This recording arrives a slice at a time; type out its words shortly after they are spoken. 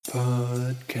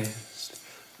Podcast,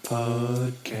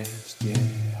 yeah.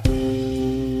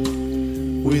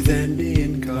 With Andy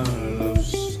and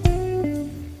Carlos.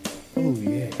 Oh,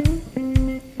 yeah.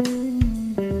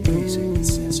 Basic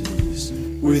necessities.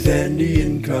 With Andy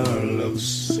and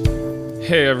Carlos.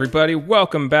 Hey, everybody.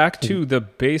 Welcome back to the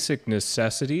Basic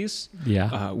Necessities.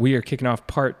 Yeah. We are kicking off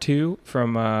part 2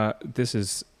 from, this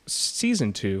is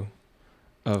season 2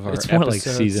 of our It's more like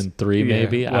episodes. season 3,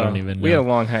 maybe. Well, I don't even know. We had a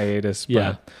long hiatus.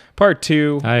 Yeah. But part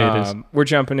 2, Hiatus. we're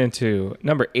jumping into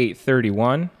number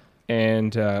 831.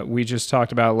 And we just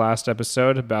talked about last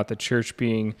episode about the church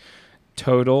being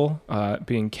total,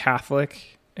 being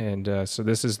Catholic. And so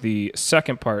this is the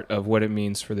second part of what it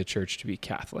means for the church to be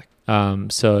Catholic.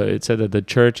 So it said that the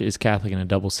church is Catholic in a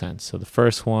double sense. So the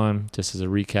first one, just as a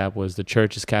recap, was the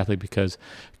church is Catholic because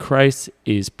Christ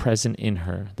is present in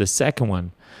her. The second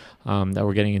one that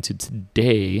we're getting into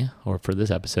today, or for this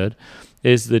episode,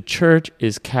 is the church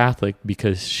is Catholic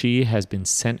because she has been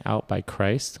sent out by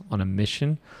Christ on a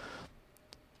mission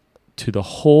to the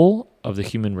whole of the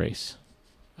human race.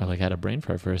 I had a brain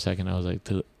fart for a second. I was like,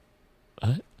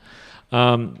 what?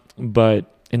 But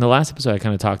in the last episode, I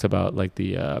kind of talked about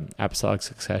the apostolic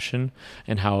succession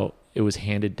and how it was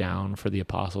handed down for the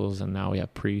apostles, and now we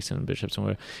have priests and bishops and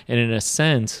whatever. And in a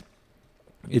sense,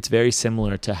 it's very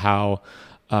similar to how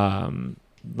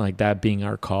that being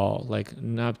our call,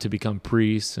 not to become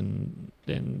priests and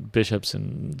bishops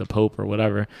and the Pope or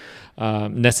whatever,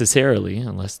 necessarily,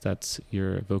 unless that's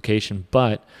your vocation,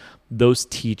 but those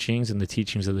teachings and the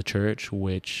teachings of the church,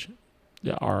 which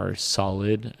are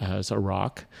solid as a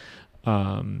rock,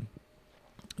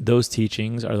 those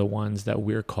teachings are the ones that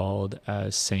we're called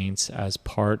as saints, as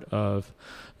part of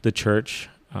the church,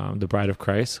 the bride of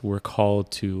Christ. We're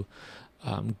called to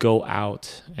go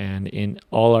out and in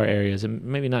all our areas, and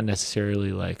maybe not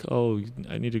necessarily I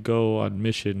need to go on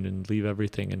mission and leave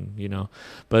everything, and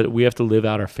but we have to live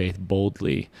out our faith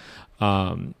boldly,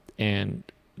 and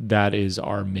that is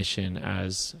our mission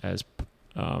as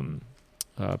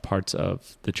parts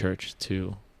of the church,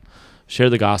 to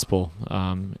share the gospel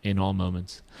in all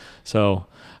moments. So,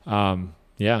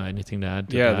 anything to add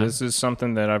to that? Yeah, this is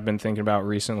something that I've been thinking about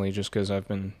recently, just because I've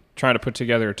been trying to put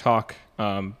together a talk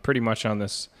pretty much on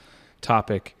this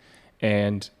topic.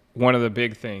 And one of the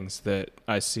big things that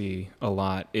I see a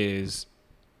lot is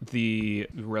the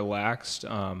relaxed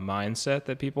mindset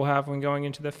that people have when going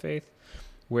into the faith,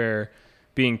 where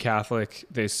being Catholic,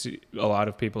 a lot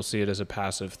of people see it as a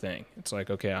passive thing. It's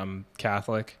like, okay, I'm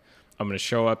Catholic. I'm going to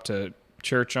show up to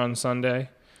church on Sunday,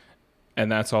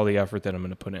 and that's all the effort that I'm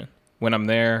going to put in. When I'm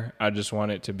there, I just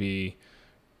want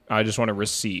to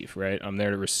receive, right? I'm there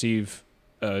to receive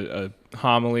a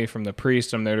homily from the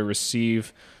priest. I'm there to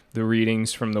receive the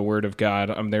readings from the Word of God.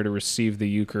 I'm there to receive the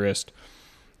Eucharist.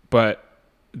 But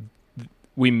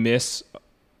we miss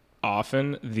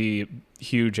often the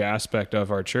huge aspect of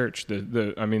our church.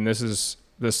 This is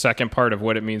the second part of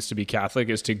what it means to be Catholic,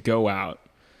 is to go out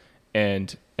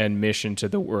and mission to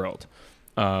the world.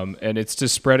 And it's to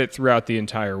spread it throughout the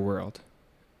entire world.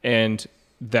 And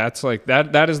that's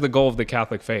that is the goal of the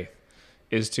Catholic faith,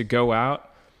 is to go out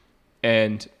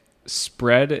and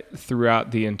spread it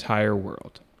throughout the entire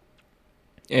world.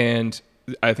 And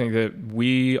I think that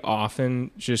we often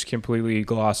just completely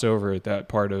gloss over that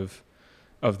part of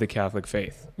the Catholic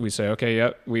faith. We say, okay,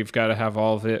 yep, we've got to have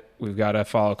all of it. We've got to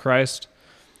follow Christ.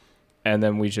 And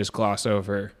then we just gloss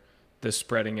over the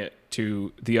spreading it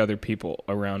to the other people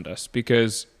around us,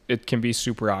 because it can be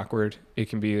super awkward. It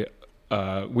can be,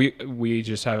 we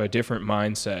just have a different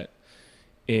mindset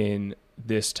in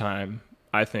this time,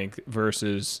 I think,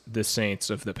 versus the saints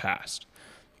of the past,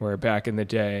 where back in the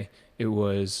day, it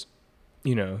was,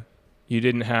 you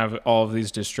didn't have all of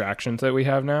these distractions that we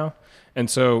have now. And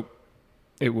so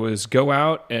it was go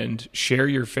out and share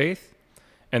your faith,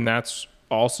 and that's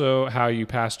also how you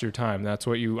passed your time. That's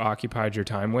what you occupied your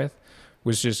time with,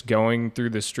 was just going through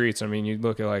the streets. I mean, you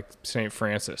look at St.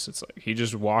 Francis. It's he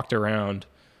just walked around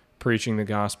preaching the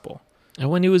gospel. And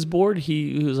when he was bored,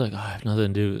 he was like, I have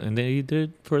nothing to do. And then he did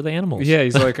it for the animals. Yeah,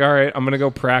 he's like, all right, I'm going to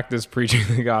go practice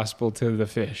preaching the gospel to the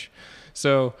fish.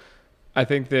 So I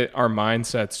think that our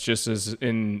mindsets, just as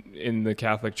in the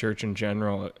Catholic Church in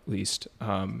general, at least,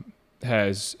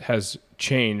 has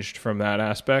changed from that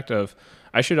aspect of,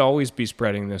 I should always be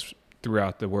spreading this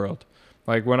throughout the world.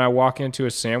 When I walk into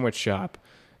a sandwich shop,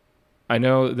 I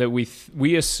know that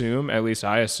we assume, at least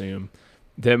I assume,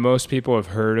 that most people have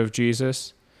heard of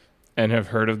Jesus and have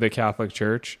heard of the Catholic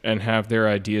Church and have their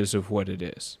ideas of what it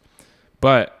is.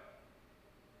 But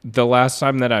the last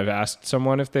time that I've asked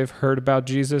someone if they've heard about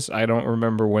Jesus, I don't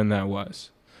remember when that was.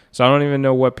 So I don't even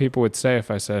know what people would say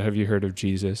if I said, have you heard of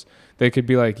Jesus? They could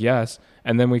be like, yes.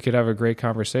 And then we could have a great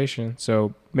conversation.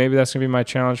 So maybe that's going to be my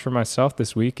challenge for myself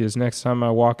this week is next time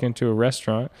I walk into a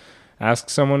restaurant, ask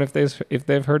someone if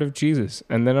they've heard of Jesus.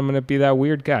 And then I'm going to be that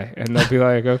weird guy. And they'll be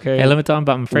like, okay. Hey, let me talk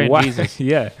about my friend why? Jesus.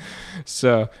 Yeah.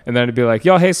 So, and then it'd be like,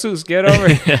 yo, Jesus, get over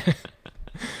here.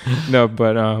 No,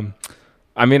 but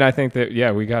I mean, I think that,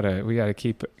 yeah, we gotta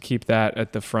keep that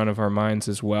at the front of our minds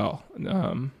as well.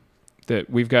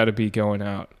 That we've got to be going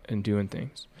out and doing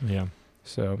things. Yeah.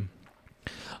 So,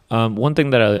 one thing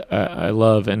that I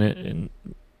love, and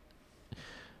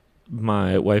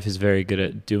my wife is very good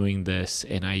at doing this,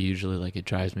 and I usually like it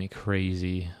drives me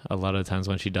crazy a lot of times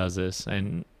when she does this.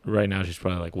 And right now she's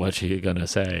probably like, "What's she gonna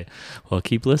say?" Well,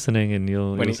 keep listening, and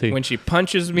you'll see. When she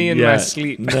punches me in my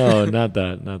sleep. No, not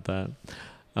that.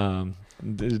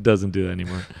 It doesn't do that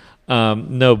anymore.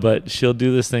 No, but she'll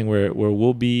do this thing where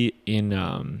we'll be in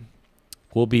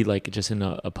we'll be like just in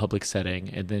a public setting,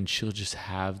 and then she'll just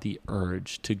have the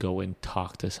urge to go and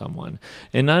talk to someone,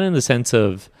 and not in the sense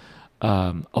of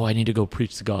I need to go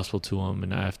preach the gospel to them,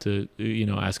 and I have to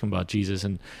ask them about Jesus.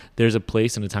 And there's a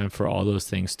place and a time for all those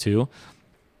things too,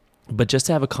 but just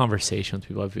to have a conversation with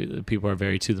people. People are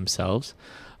very to themselves.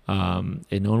 And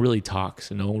no one really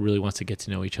talks, and no one really wants to get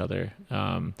to know each other.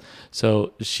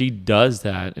 So she does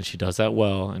that, and she does that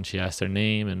well, and she asks their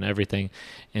name and everything.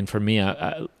 And for me,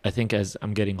 I think as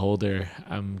I'm getting older,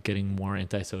 I'm getting more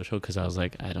antisocial because I was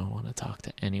like, I don't want to talk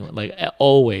to anyone. Like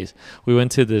always, we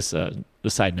went to this. The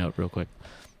side note, real quick.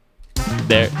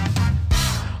 There.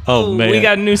 Oh man, we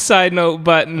got a new side note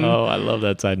button. Oh, I love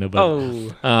that side note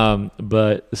button.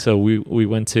 But so we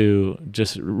went to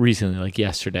just recently, like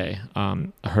yesterday.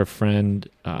 Her friend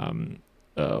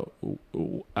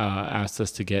asked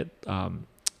us to get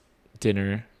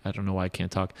dinner. I don't know why I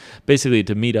can't talk. Basically,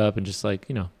 to meet up and just like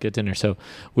get dinner. So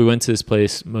we went to this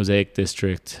place, Mosaic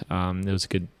District. It was a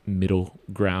good middle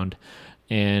ground,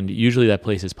 and usually that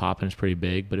place is popping. It's pretty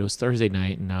big, but it was Thursday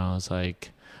night, and I was like.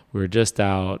 We were just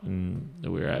out and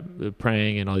we were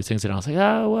praying and all these things. And I was like,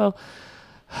 well,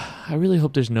 I really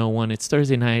hope there's no one. It's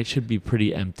Thursday night. It should be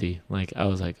pretty empty. Like, I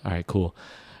was like, all right, cool.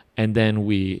 And then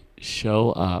we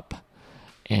show up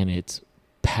and it's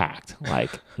packed.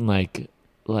 Like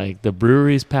the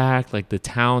brewery's packed, like the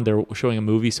town, they're showing a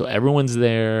movie. So everyone's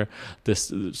there. The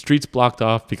street's blocked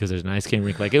off because there's an ice skating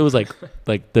rink. Like, it was like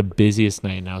the busiest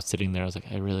night. And I was sitting there. I was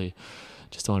like, I really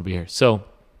just don't want to be here. So,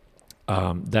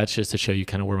 that's just to show you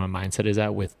kind of where my mindset is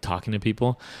at with talking to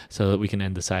people, so that we can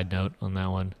end the side note on that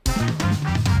one.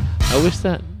 I wish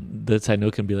that the side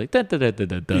note can be like da da da da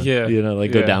da da. Yeah,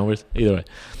 go downwards. Either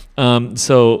way.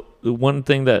 So one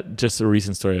thing that just a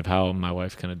recent story of how my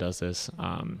wife kind of does this.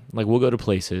 Like we'll go to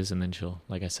places and then she'll,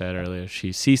 like I said earlier,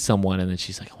 she sees someone and then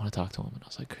she's like, I want to talk to him, and I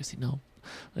was like, Chrissy, no.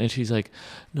 And she's like,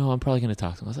 no, I'm probably gonna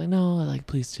talk to him. I was like, no, like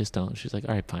please just don't. She's like,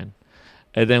 all right, fine.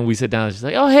 And then we sit down and she's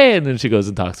like, oh, hey. And then she goes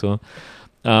and talks to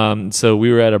him. So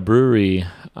we were at a brewery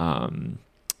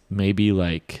maybe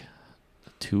like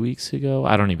 2 weeks ago.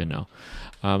 I don't even know.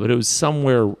 But it was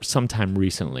sometime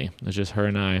recently. It was just her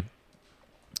and I.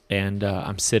 And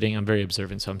I'm very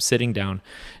observant. So I'm sitting down,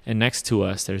 and next to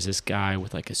us, there's this guy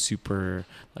with like a super,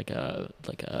 like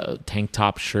a tank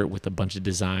top shirt with a bunch of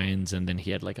designs. And then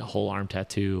he had like a whole arm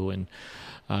tattoo, and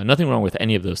nothing wrong with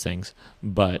any of those things.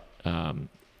 But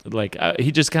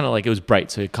he just kind of like, it was bright,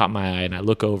 so it caught my eye, and I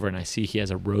look over and I see he has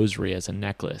a rosary as a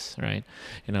necklace, right?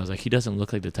 And I was like, he doesn't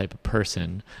look like the type of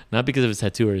person, not because of his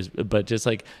tattoo, but just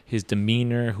like his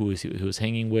demeanor, who was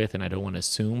hanging with, and I don't want to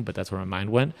assume, but that's where my mind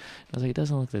went. I was like, he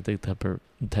doesn't look like the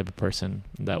type of person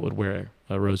that would wear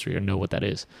a rosary or know what that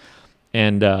is.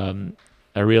 And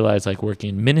I realized, like, working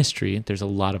in ministry, there's a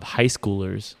lot of high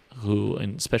schoolers who,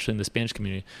 and especially in the Spanish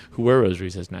community, who wear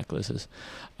rosaries as necklaces.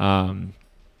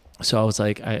 So I was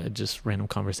like, I just random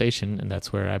conversation, and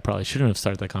that's where I probably shouldn't have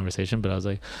started that conversation. But I was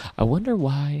like, I wonder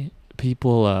why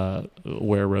people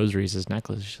wear rosaries as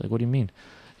necklaces. She's like, what do you mean?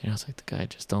 And I was like, the guy,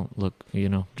 just don't look,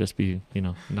 just be,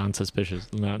 non-suspicious,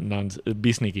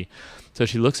 be sneaky. So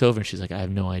she looks over and she's like, I have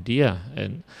no idea.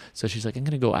 And so she's like, I'm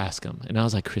going to go ask him. And I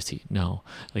was like, Chrissy, no,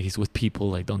 like he's with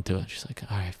people, like don't do it. She's like,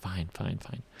 all right, fine.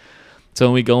 So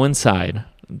when we go inside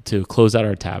to close out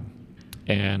our tab,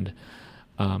 and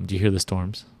do you hear the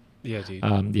storms? Yeah,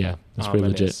 dude. Yeah, that's pretty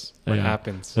legit. What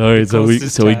happens? All right, so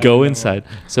we go inside.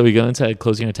 So we go inside,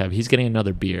 closing our tab. He's getting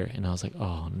another beer, and I was like,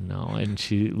 oh no. And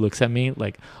she looks at me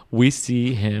like, we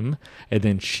see him, and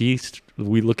then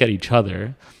we look at each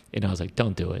other, and I was like,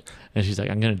 don't do it. And she's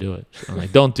like, I'm gonna do it. I'm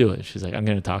like, don't do it. She's like, I'm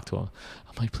gonna talk to him.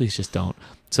 I'm like, please just don't.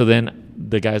 So then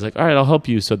the guy's like, all right, I'll help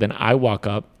you. So then I walk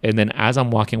up, and then as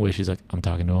I'm walking away, she's like, I'm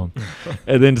talking to him.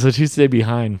 And then so she stayed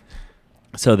behind.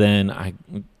 So then I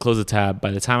close the tab.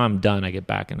 By the time I'm done, I get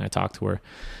back and I talk to her,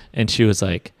 and she was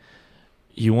like,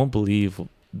 "You won't believe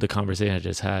the conversation I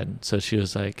just had." So she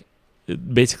was like,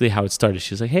 basically how it started.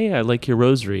 She was like, "Hey, I like your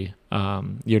rosary,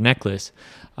 your necklace.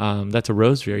 That's a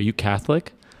rosary. Are you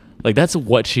Catholic?" Like that's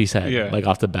what she said, like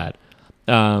off the bat.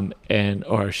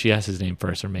 Or she asked his name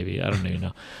first, or maybe I don't even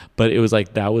know, but it was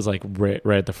like that was like right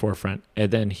at the forefront. And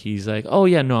then he's like, "Oh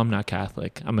yeah, no, I'm not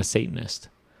Catholic. I'm a Satanist."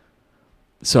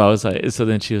 So I was like, so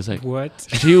then she was like, What?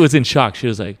 She was in shock. She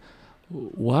was like,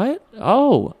 "What?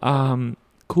 Oh,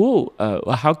 cool.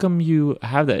 How come you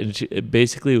have that?" And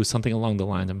basically, it was something along the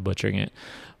lines. I'm butchering it,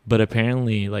 but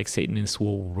apparently, like Satanists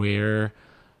will wear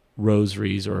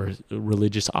rosaries or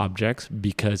religious objects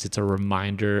because it's a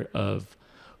reminder of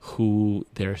who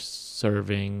they're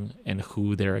serving and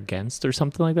who they're against, or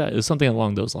something like that. It was something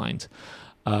along those lines,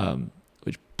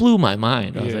 which blew my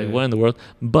mind. I was like, "What in the world?"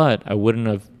 But I wouldn't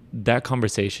have. That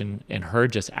conversation and her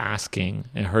just asking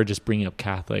and her just bringing up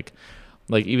Catholic,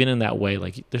 like even in that way,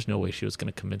 like there's no way she was going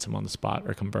to convince him on the spot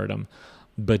or convert him,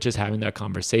 but just having that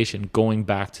conversation, going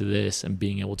back to this and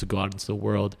being able to go out into the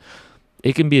world,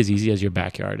 it can be as easy as your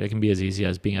backyard. It can be as easy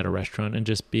as being at a restaurant and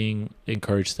just being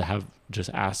encouraged to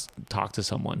talk to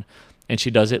someone. And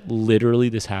she does it literally.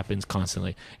 This happens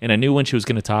constantly. And I knew when she was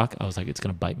going to talk, I was like, it's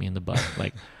going to bite me in the butt.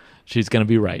 Like she's going to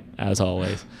be right as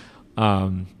always.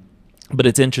 But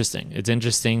it's interesting. It's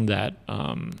interesting that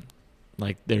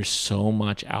like there's so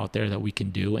much out there that we can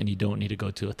do, and you don't need to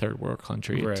go to a third world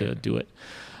country to do it.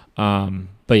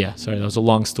 But yeah, sorry, that was a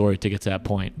long story to get to that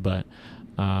point. But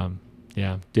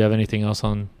yeah, do you have anything else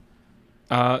on?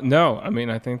 No, I mean,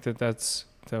 I think that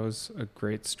was a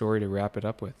great story to wrap it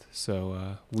up with.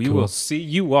 So we will see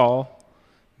you all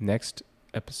next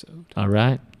episode. All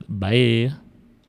right, bye.